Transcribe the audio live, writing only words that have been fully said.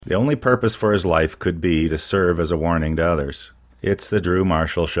The only purpose for his life could be to serve as a warning to others. It's the Drew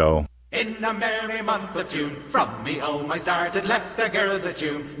Marshall Show. In a merry month of June, from me home I started, left the girls at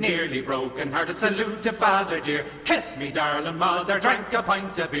June, nearly broken-hearted, salute to father dear. Kiss me, darling mother, drank a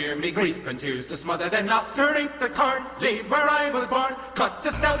pint of beer, me grief and tears to smother, then off to reap the corn, leave where I was born, cut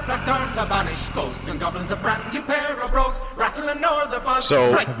a stout black thorn to banish ghosts and goblins, a brand new pair of brogues, rattling o'er the bogs,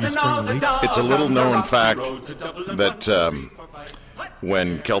 frightening all the dogs. It's a little known fact that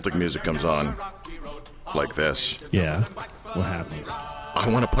when Celtic music comes on like this, yeah, what happens? I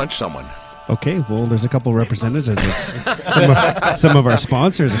want to punch someone. Okay, well, there's a couple representatives of some of our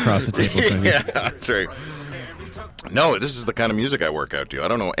sponsors across the table. Yeah, that's right. No, this is the kind of music I work out to. I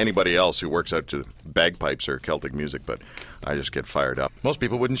don't know anybody else who works out to bagpipes or Celtic music, but I just get fired up. Most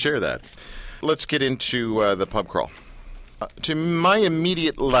people wouldn't share that. Let's get into the pub crawl. To my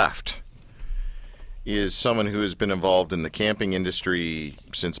immediate left is someone who has been involved in the camping industry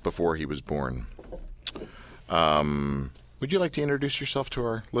since before he was born. Would you like to introduce yourself to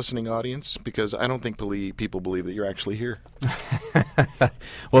our listening audience? Because I don't think people believe that you're actually here.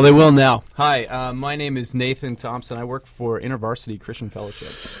 Well, they will now. Hi, my name is Nathan Thompson. I work for InterVarsity Christian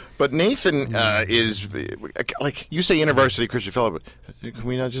Fellowship. But Nathan is, like, you say InterVarsity Christian Fellowship. Can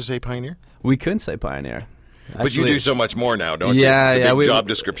we not just say Pioneer? We could say Pioneer. Actually, but you do so much more now, don't you? Yeah. The job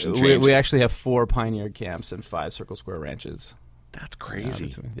description changed. We actually have 4 Pioneer camps and 5 Circle Square ranches. That's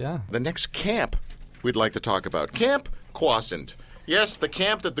crazy. Yeah. The next camp we'd like to talk about. Camp Quasant. Yes, the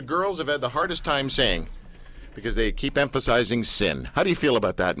camp that the girls have had the hardest time saying because they keep emphasizing sin. How do you feel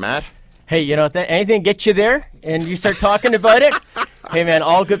about that, Matt? Hey, you know, anything gets you there and you start talking about it, hey, man,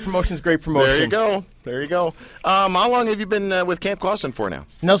 all good promotion is great promotion. There you go. How long have you been with Camp Quasant for now?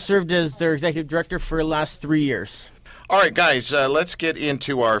 Now served as their executive director for the last 3 years. All right, guys, let's get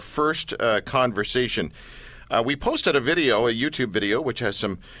into our first conversation. We posted a YouTube video, which has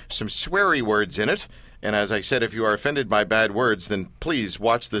some sweary words in it. And as I said, if you are offended by bad words, then please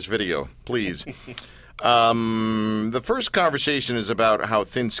watch this video, please. The first conversation is about how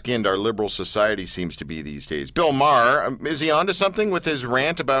thin-skinned our liberal society seems to be these days. Bill Maher, is he onto something with his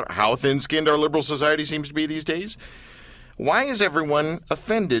rant about how thin-skinned our liberal society seems to be these days? Why is everyone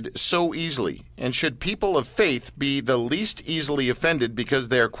offended so easily? And should people of faith be the least easily offended because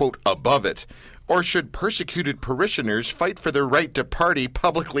they are, quote, above it? Or should persecuted parishioners fight for their right to party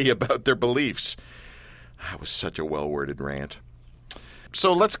publicly about their beliefs? That was such a well-worded rant.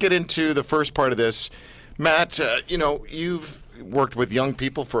 So let's get into the first part of this. Matt, you've worked with young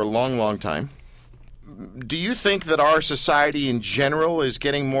people for a long, long time. Do you think that our society in general is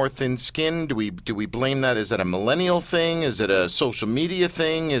getting more thin-skinned? Do we blame that? Is it a millennial thing? Is it a social media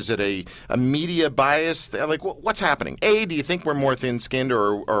thing? Is it a media bias? Like, what's happening? A, do you think we're more thin-skinned,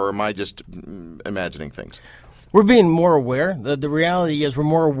 or am I just imagining things? We're being more aware. The reality is we're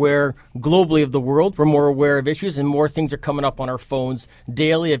more aware globally of the world. We're more aware of issues, and more things are coming up on our phones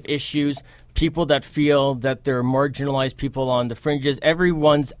daily of issues, people that feel that they're marginalized, people on the fringes,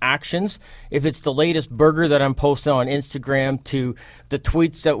 everyone's actions. If it's the latest burger that I'm posting on Instagram to the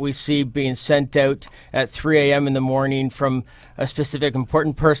tweets that we see being sent out at 3 a.m. in the morning from a specific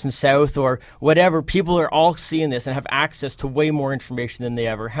important person south or whatever, people are all seeing this and have access to way more information than they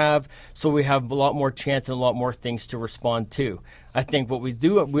ever have. So we have a lot more chance and a lot more things to respond to. I think what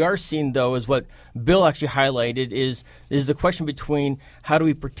we are seeing, though, is what Bill actually highlighted is the question between how do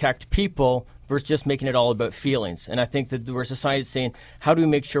we protect people versus just making it all about feelings. And I think that our society is saying, how do we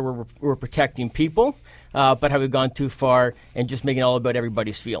make sure we're protecting people, but have we gone too far and just making it all about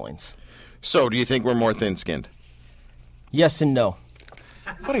everybody's feelings? So do you think we're more thin-skinned? Yes and no.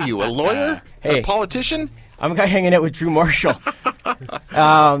 What are you, a lawyer? Hey. A politician? I'm a guy hanging out with Drew Marshall.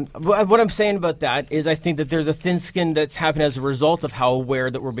 What I'm saying about that is I think that there's a thin skin that's happened as a result of how aware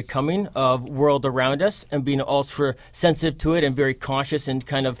that we're becoming of world around us and being ultra sensitive to it and very cautious and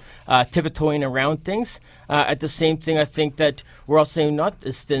kind of tiptoeing around things. At the same thing, I think that we're also not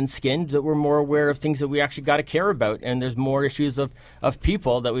as thin-skinned, that we're more aware of things that we actually got to care about. And there's more issues of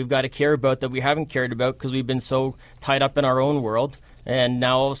people that we've got to care about that we haven't cared about because we've been so tied up in our own world. And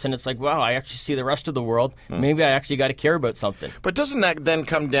now all of a sudden it's like, wow, I actually see the rest of the world. Maybe I actually got to care about something. But doesn't that then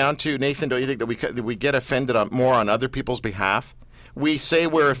come down to, Nathan, don't you think that we get offended more on other people's behalf? We say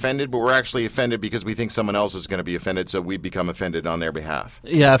we're offended, but we're actually offended because we think someone else is going to be offended, so we become offended on their behalf.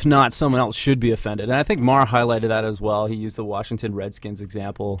 Yeah, if not, someone else should be offended. And I think Maher highlighted that as well. He used the Washington Redskins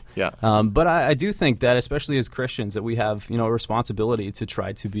example. Yeah. But I do think that, especially as Christians, that we have a responsibility to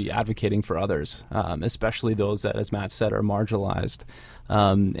try to be advocating for others, especially those that, as Matt said, are marginalized.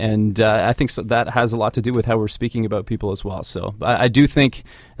 And I think that has a lot to do with how we're speaking about people as well. So I do think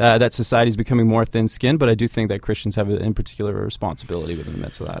that society is becoming more thin-skinned, but I do think that Christians have, in particular, a responsibility within the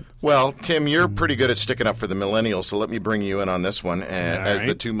midst of that. Well, Tim, you're pretty good at sticking up for the millennials, so let me bring you in on this one, as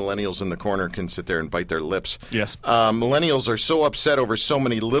the two millennials in the corner can sit there and bite their lips. Yes. Millennials are so upset over so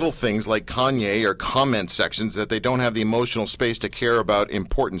many little things like Kanye or comment sections that they don't have the emotional space to care about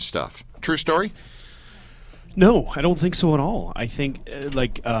important stuff. True story? No, I don't think so at all. I think,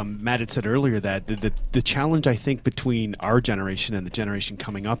 like Matt had said earlier, that the challenge, I think, between our generation and the generation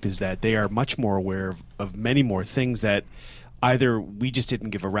coming up is that they are much more aware of many more things that either we just didn't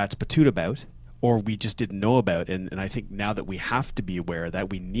give a rat's patoot about or we just didn't know about. And I think now that we have to be aware of that,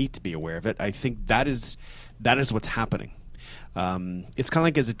 we need to be aware of it, I think that is what's happening. It's kind of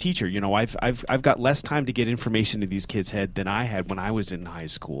like as a teacher, I've got less time to get information in these kids' head than I had when I was in high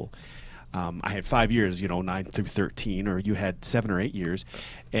school. I had 5 years, 9 through 13, or you had 7 or 8 years.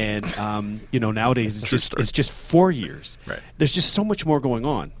 And, nowadays it's just 4 years. Right. There's just so much more going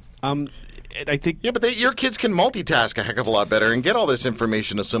on. And I think... Yeah, but your kids can multitask a heck of a lot better and get all this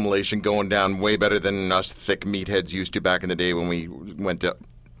information assimilation going down way better than us thick meatheads used to back in the day when we went to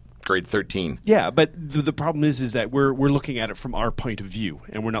grade 13. Yeah, but the problem is that we're looking at it from our point of view,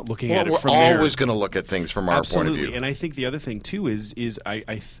 and we're not looking at it from We're always going to look at things from our point of view. And I think the other thing too is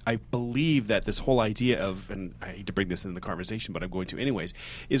I believe that this whole idea of, and I hate to bring this into the conversation, but I'm going to anyways,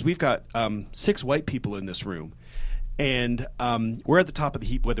 is we've got 6 white people in this room, and we're at the top of the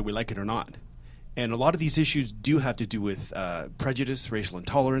heap whether we like it or not. And a lot of these issues do have to do with prejudice, racial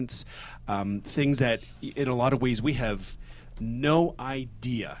intolerance, things that in a lot of ways we have no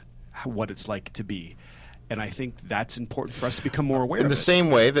idea what it's like to be. And I think that's important for us to become more aware of it. In the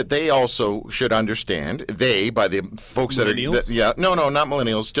same way that they also should understand, by the folks that are... Millennials? No, not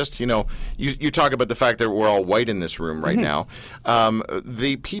millennials. Just, you talk about the fact that we're all white in this room right now.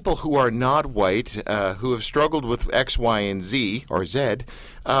 The people who are not white, who have struggled with X, Y, and Z, or Z,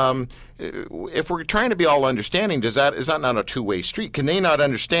 if we're trying to be all understanding, is that not a two-way street? Can they not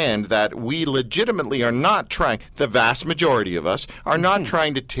understand that we legitimately are not trying, the vast majority of us, are not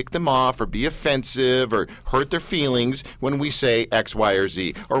trying to tick them off or be offensive or hurt their feelings when we say X, Y, or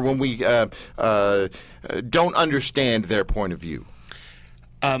Z, or when we don't understand their point of view?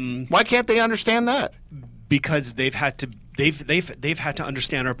 Why can't they understand that? Because they've had to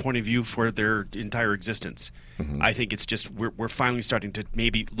understand our point of view for their entire existence. I think it's just we're finally starting to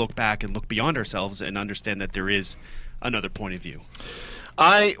maybe look back and look beyond ourselves and understand that there is another point of view.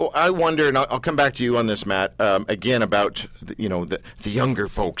 I wonder, and I'll come back to you on this, Matt, again about the younger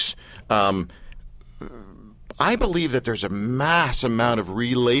folks. I believe that there's a mass amount of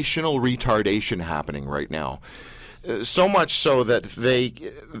relational retardation happening right now. So much so that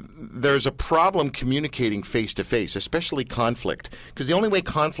there's a problem communicating face-to-face, especially conflict, because the only way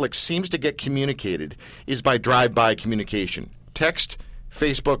conflict seems to get communicated is by drive-by communication. Text,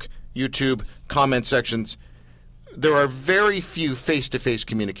 Facebook, YouTube, comment sections. There are very few face-to-face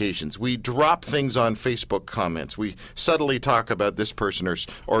communications. We drop things on Facebook comments. We subtly talk about this person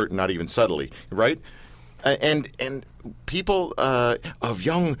or not even subtly, right? And people of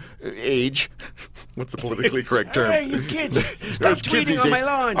young age, what's the politically correct term? Hey, you kids, stop tweeting on my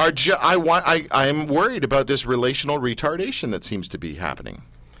lawn. I'm worried about this relational retardation that seems to be happening.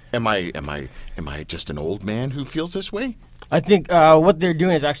 Am I just an old man who feels this way? I think what they're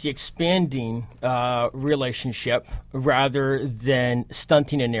doing is actually expanding relationship rather than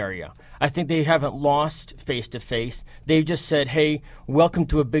stunting an area. I think they haven't lost face-to-face. They've just said, hey, welcome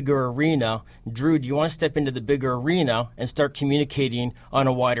to a bigger arena. Drew, do you want to step into the bigger arena and start communicating on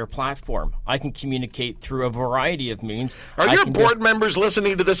a wider platform? I can communicate through a variety of means. Are your board members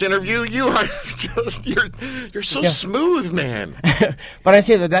listening to this interview? You are just, you're so smooth, man. But I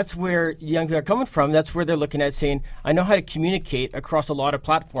say that's where young people are coming from. That's where they're looking at saying, I know how to communicate across a lot of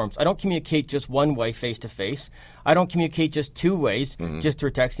platforms. I don't communicate just one way face-to-face. I don't communicate just 2 ways, just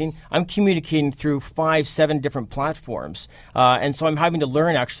through texting. I'm communicating through 5, 7 different platforms. And so I'm having to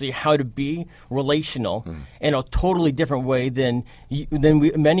learn actually how to be relational in a totally different way than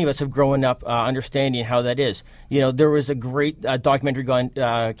many of us have grown up understanding how that is. There was a great documentary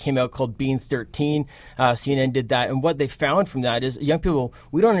came out called Being 13. CNN did that. And what they found from that is young people,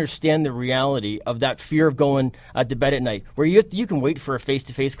 we don't understand the reality of that fear of going to bed at night, where you can wait for a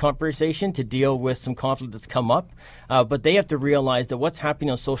face-to-face conversation to deal with some conflict that's come up. But they have to realize that what's happening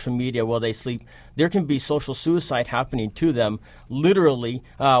on social media while they sleep, there can be social suicide happening to them. Literally,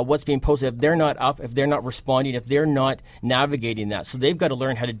 what's being posted, if they're not up, if they're not responding, if they're not navigating that. So they've got to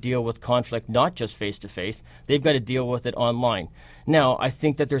learn how to deal with conflict, not just face-to-face. They've got to deal with it online. Now, I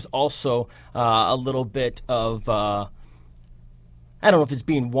think that there's also a little bit of I don't know if it's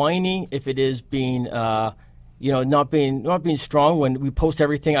being whiny, if it is being not being strong when we post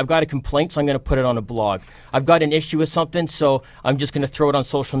everything. I've got a complaint, so I'm going to put it on a blog. I've got an issue with something, so I'm just going to throw it on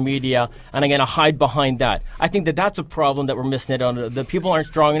social media, and I'm going to hide behind that. I think that that's a problem that we're missing it on. The people aren't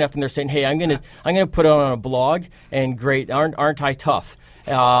strong enough, and they're saying, "Hey, I'm going to put it on a blog." And great, aren't I tough?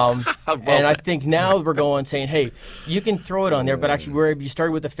 And I think now we're going saying, hey, you can throw it on there, but actually where you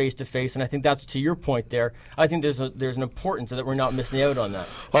started with the face-to-face, and I think that's to your point there. I think there's an importance that we're not missing out on that.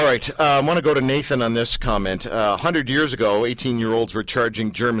 All right. I want to go to Nathan on this comment. 100 years ago, 18-year-olds were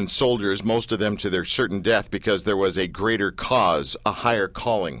charging German soldiers, most of them to their certain death, because there was a greater cause, a higher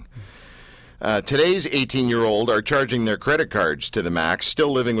calling. Today's 18-year-old are charging their credit cards to the max,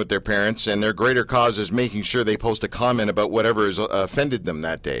 still living with their parents, and their greater cause is making sure they post a comment about whatever has offended them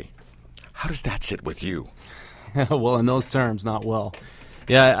that day. How does that sit with you? Well, in those terms, not well.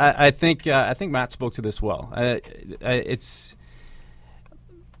 Yeah, I think Matt spoke to this well. It's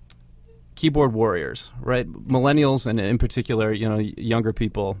keyboard warriors, right? Millennials, and in particular, younger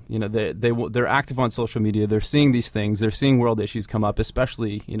people, they're active on social media. They're seeing these things. They're seeing world issues come up,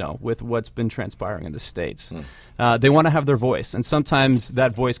 especially, with what's been transpiring in the States. They want to have their voice, and sometimes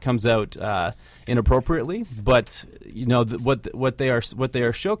that voice comes out inappropriately. But what they are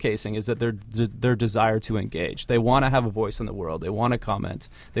showcasing is that their desire to engage. They want to have a voice in the world. They want to comment.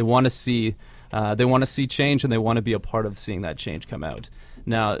 They want to see change, and they want to be a part of seeing that change come out.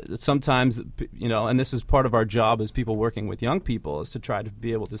 Now, sometimes, and this is part of our job as people working with young people, is to try to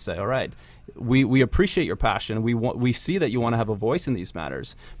be able to say, all right, we appreciate your passion. We see that you want to have a voice in these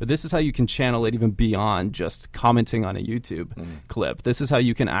matters, but this is how you can channel it even beyond just commenting on a YouTube clip. This is how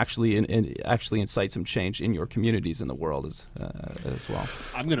you can actually incite some change in your communities in the world as well.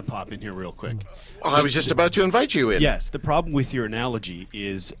 I'm going to pop in here real quick. Well, I was just about to invite you in. Yes, the problem with your analogy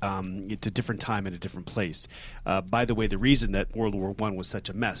is it's a different time and a different place. By the way, the reason that World War I was such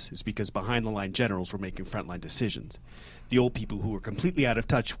a mess is because behind-the-line generals were making frontline decisions. The old people who were completely out of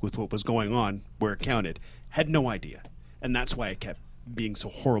touch with what was going on, where it counted, had no idea. And that's why it kept being so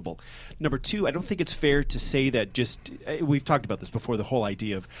horrible. Number two, I don't think it's fair to say that we've talked about this before, the whole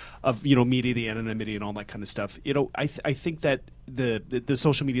idea of media, the anonymity and all that kind of stuff. I think that the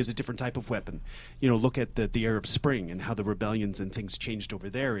social media is a different type of weapon. Look at the Arab Spring and how the rebellions and things changed over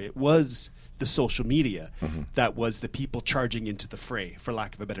there. It was the social media that was the people charging into the fray, for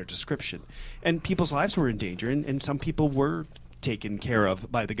lack of a better description. And people's lives were in danger, and some people were taken care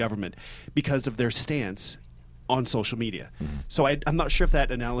of by the government because of their stance on social media. So I'm not sure if that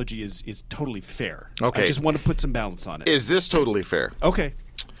analogy is totally fair. Okay. I just want to put some balance on it. Is this totally fair? Okay.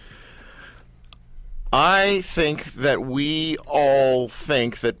 I think that we all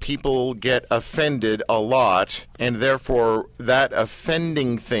think that people get offended a lot, and therefore that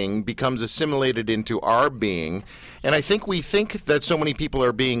offending thing becomes assimilated into our being. And I think we think that so many people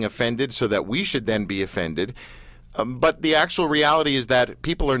are being offended so that we should then be offended. But the actual reality is that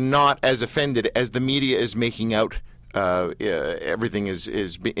people are not as offended as the media is making out. Everything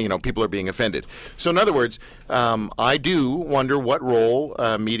is people are being offended. So in other words, I do wonder what role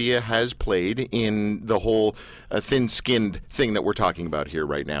media has played in the whole thin-skinned thing that we're talking about here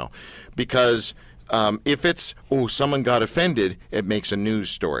right now. Because if it's, someone got offended, it makes a news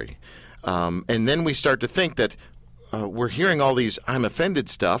story. And then we start to think that we're hearing all these I'm offended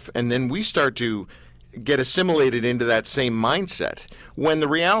stuff, and then we start to get assimilated into that same mindset, when the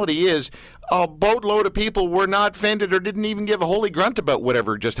reality is a boatload of people were not offended or didn't even give a holy grunt about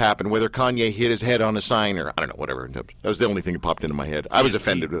whatever just happened, whether Kanye hit his head on a sign or I don't know, whatever. That was the only thing that popped into my head. I was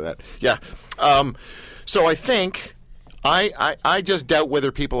offended with that. Yeah. So I think I just doubt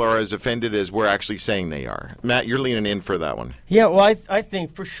whether people are as offended as we're actually saying they are. Matt, you're leaning in for that one. Yeah, well, I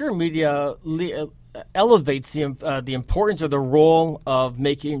think for sure media elevates the importance or the role of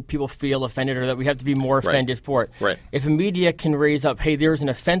making people feel offended, or that we have to be more offended for it. Right. If a media can raise up, hey, there's an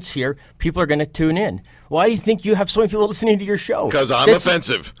offense here, people are going to tune in. Why do you think you have so many people listening to your show? Because I'm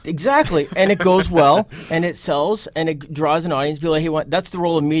offensive. Exactly. And it goes well, and it sells, and it draws an audience. Be like, hey, that's the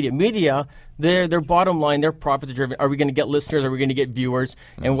role of media. Media, their bottom line, their profits are driven. Are we going to get listeners? Are we going to get viewers?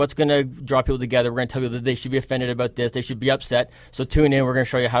 And what's going to draw people together? We're going to tell you that they should be offended about this. They should be upset. So tune in. We're going to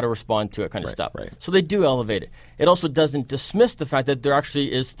show you how to respond to it, kind of stuff. Right. So they do elevate it. It also doesn't dismiss the fact that there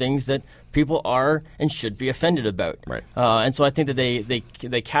actually is things that people are and should be offended about. Right. And so I think that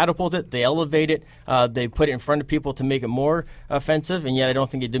they catapult it, they elevate it, they put it in front of people to make it more offensive, and yet I don't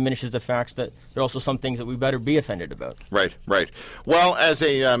think it diminishes the facts that there are also some things that we better be offended about. Right. Well, as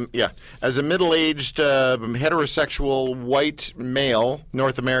a middle-aged heterosexual white male,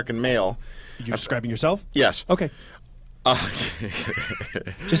 North American male. You're describing yourself? Yes. Okay.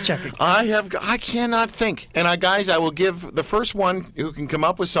 Just checking. I cannot think. And guys, I will give the first one who can come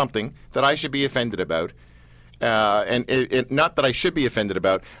up with something that I should be offended about. And not that I should be offended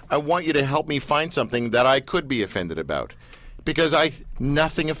about. I want you to help me find something that I could be offended about. Because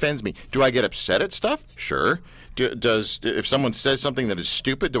nothing offends me. Do I get upset at stuff? Sure. If someone says something that is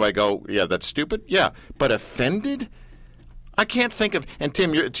stupid, do I go, yeah, that's stupid? Yeah. But offended? I can't think of. And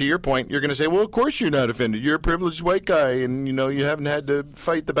Tim, to your point, you're going to say, well, of course you're not offended. You're a privileged white guy, and you haven't had to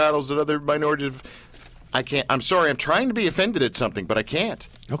fight the battles that other minorities. I can't. I'm sorry. I'm trying to be offended at something, but I can't.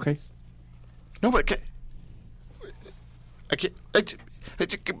 Okay. No, but I can't.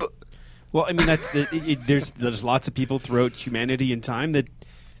 Well, I mean, there's lots of people throughout humanity and time that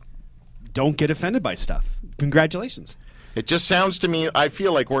don't get offended by stuff. Congratulations. It just sounds to me, I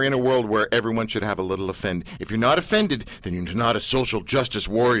feel like we're in a world where everyone should have a little offend. If you're not offended, then you're not a social justice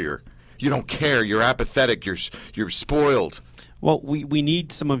warrior. You don't care. You're apathetic. You're spoiled. Well, we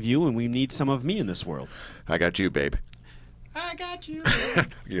need some of you and we need some of me in this world. I got you, babe. I got you.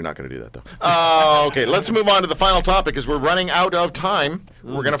 You're not going to do that, though. Okay, let's move on to the final topic because we're running out of time.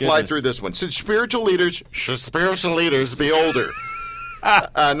 We're going to fly through this one. Should spiritual leaders be older?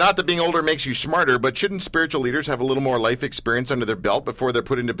 Not that being older makes you smarter, but shouldn't spiritual leaders have a little more life experience under their belt before they're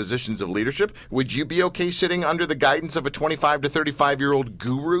put into positions of leadership? Would you be okay sitting under the guidance of a 25 to 35-year-old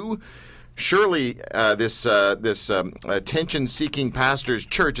guru? Surely this attention-seeking pastor's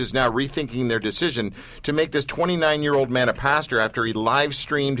church is now rethinking their decision to make this 29-year-old man a pastor after he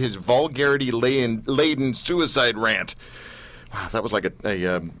live-streamed his vulgarity-laden suicide rant. Wow, that was like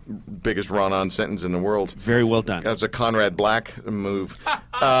a biggest run-on sentence in the world. Very well done. That was a Conrad Black move.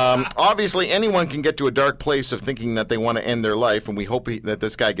 Obviously, anyone can get to a dark place of thinking that they want to end their life, and we hope that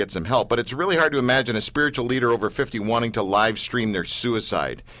this guy gets some help. But it's really hard to imagine a spiritual leader over 50 wanting to live stream their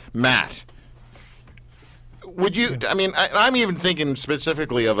suicide. Matt, would you? I mean, I'm even thinking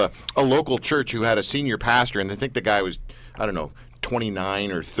specifically of a local church who had a senior pastor, and I think the guy was, I don't know,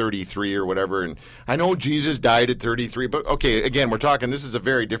 29 or 33 or whatever. And I know Jesus died at 33, but okay, again, we're talking, this is a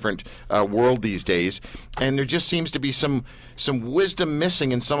very different world these days. And there just seems to be some wisdom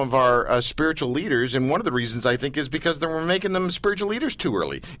missing in some of our spiritual leaders. And one of the reasons, I think, is because we're making them spiritual leaders too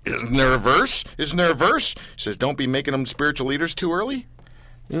early. Isn't there a verse? It says, don't be making them spiritual leaders too early?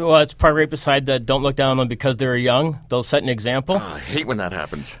 Well, it's probably right beside the don't look down on them because they're young. They'll set an example. Oh, I hate when that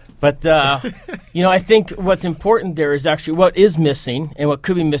happens. But, I think what's important there is actually what is missing and what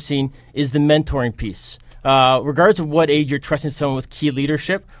could be missing is the mentoring piece. Regardless of what age you're trusting someone with key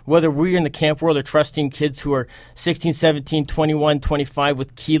leadership, whether we're in the camp world or trusting kids who are 16, 17, 21, 25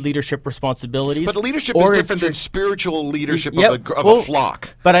 with key leadership responsibilities. But leadership is different than spiritual leadership of a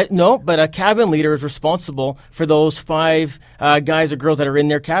flock. But a cabin leader is responsible for those 5 guys or girls that are in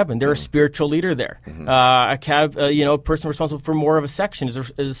their cabin. They're a spiritual leader there. Mm-hmm. A person responsible for more of a section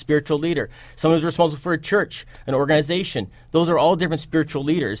is a spiritual leader. Someone who's responsible for a church, an organization. Those are all different spiritual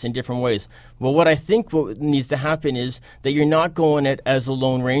leaders in different ways. Well, what I think what needs to happen is that you're not going it as a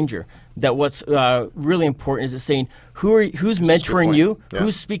lone ranger. That what's really important is saying who's mentoring you,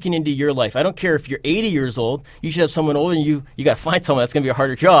 who's speaking into your life. I don't care if you're 80 years old. You should have someone older than you. You got to find someone that's going to be a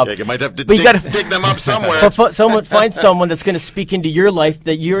harder job. Yeah, you might have to dig them up somewhere. But find someone that's going to speak into your life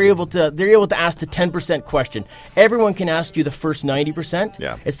that they're able to ask the 10% question. Everyone can ask you the first 90%.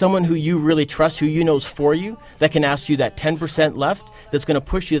 Yeah. It's someone who you really trust, who you know is for you, that can ask you that 10% left. That's going to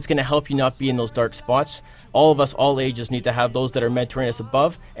push you. That's going to help you not be in those dark spots. All of us, all ages, need to have those that are mentoring us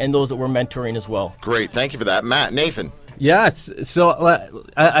above and those that we're mentoring as well. Great. Thank you for that. Matt, Nathan. Yeah,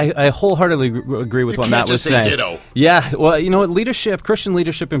 I wholeheartedly agree with what Matt was saying. Ditto. Yeah, well, leadership, Christian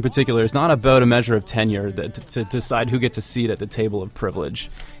leadership in particular, is not about a measure of tenure to decide who gets a seat at the table of privilege.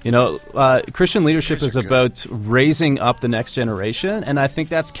 Christian leadership is about raising up the next generation, and I think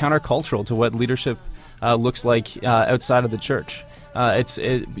that's countercultural to what leadership looks like outside of the church.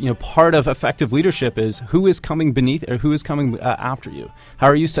 Part of effective leadership is who is coming beneath or who is coming after you. How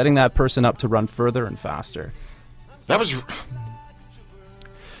are you setting that person up to run further and faster? That was.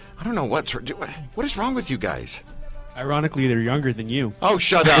 I don't know what is wrong with you guys. Ironically, they're younger than you. Oh,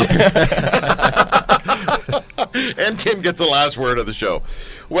 shut up. And Tim gets the last word of the show.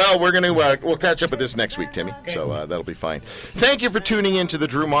 Well, we'll catch up with this next week, Timmy. Okay. So that'll be fine. Thank you for tuning in to the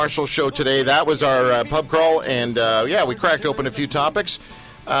Drew Marshall Show today. That was our pub crawl, and we cracked open a few topics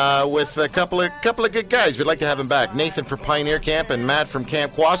with a couple of good guys. We'd like to have them back. Nathan from Pioneer Camp and Matt from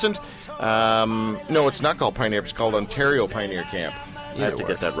Camp Quasant. No, it's not called Pioneer. It's called Ontario Pioneer Camp. I have to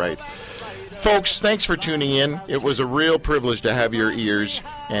get that right. Folks, thanks for tuning in. It was a real privilege to have your ears,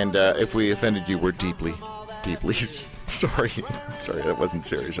 and if we offended you, we're deeply sorry. Sorry, that wasn't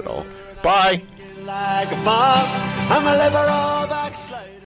serious at all. Bye. Like a bomb, I'm a liberal backslider.